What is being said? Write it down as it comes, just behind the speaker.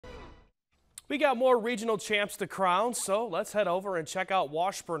We got more regional champs to crown, so let's head over and check out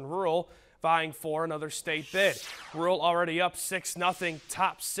Washburn Rural vying for another state bid. Rural already up 6-0.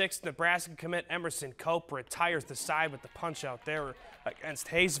 Top 6 Nebraska commit Emerson Cope retires the side with the punch out there against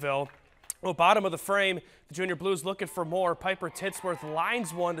Hayesville. Well, bottom of the frame, the Junior Blues looking for more. Piper Titsworth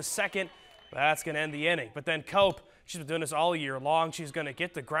lines one to second. That's going to end the inning. But then Cope, she's been doing this all year long. She's going to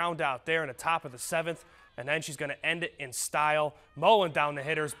get the ground out there in the top of the 7th, and then she's going to end it in style. Mowing down the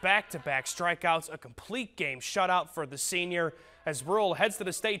hitters, back-to-back strikeouts, a complete game shutout for the senior as Rural heads to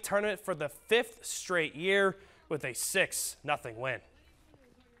the state tournament for the 5th straight year with a 6-0 win.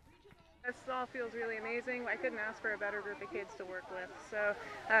 This all feels really amazing. I couldn't ask for a better group of kids to work with. So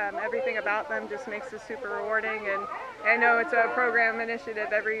everything about them just makes it super rewarding. And I know it's a program initiative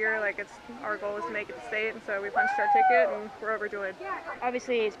every year. Like our goal is to make it to state, and so we punched our ticket and we're overjoyed.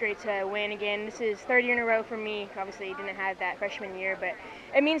 Obviously, it's great to win again. This is 3rd year in a row for me. Obviously, didn't have that freshman year, but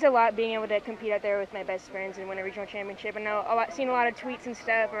it means a lot being able to compete out there with my best friends and win a regional championship. I know seen a lot of tweets and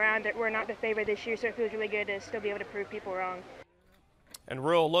stuff around that we're not the favorite this year, so it feels really good to still be able to prove people wrong. And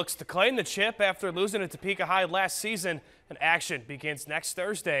Rural looks to claim the chip after losing to Topeka High last season. And action begins next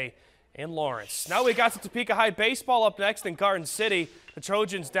Thursday in Lawrence. Now we got to Topeka High baseball up next in Garden City. The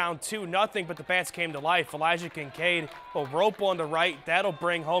Trojans down 2-0, but the bats came to life. Elijah Kincaid will rope one to right. That'll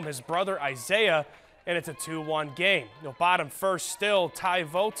bring home his brother Isaiah, and it's a 2-1 game. Bottom first still, Ty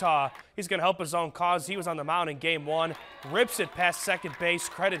Vota. He's going to help his own cause. He was on the mound in game 1. Rips it past second base.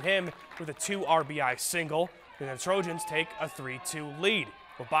 Credit him with a 2 RBI single. And the Trojans take a 3-2 lead.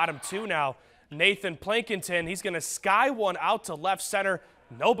 Well, bottom 2 now, Nathan Plankington. He's going to sky one out to left center.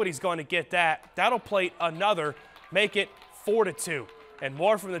 Nobody's going to get that. That'll plate another, make it 4-2. And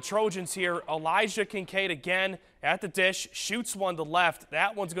more from the Trojans here. Elijah Kincaid again at the dish, shoots one to left.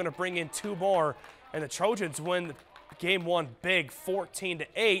 That one's going to bring in 2 more. And the Trojans win game 1 big,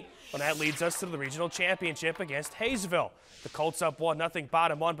 14-8. Well, that leads us to the regional championship against Hayesville. The Colts up 1-0,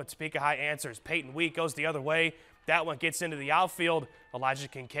 bottom 1, but Topeka High answers. Peyton Wheat goes the other way. That one gets into the outfield. Elijah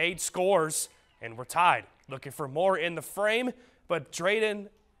Kincaid scores, and we're tied. Looking for more in the frame, but Drayden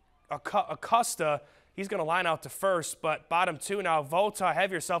Acosta, he's going to line out to first, but bottom 2 now. Vota,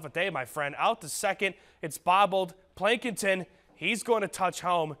 have yourself a day, my friend. Out to second, it's bobbled. Plankington, he's going to touch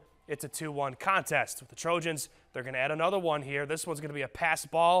home. It's a 2-1 contest. With the Trojans, they're going to add another one here. This one's going to be a pass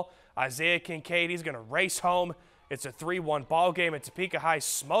ball. Isaiah Kincaid, he's going to race home. It's a 3-1 ball game, and Topeka High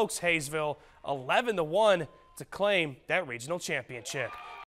smokes Hayesville 11-1 to claim that regional championship.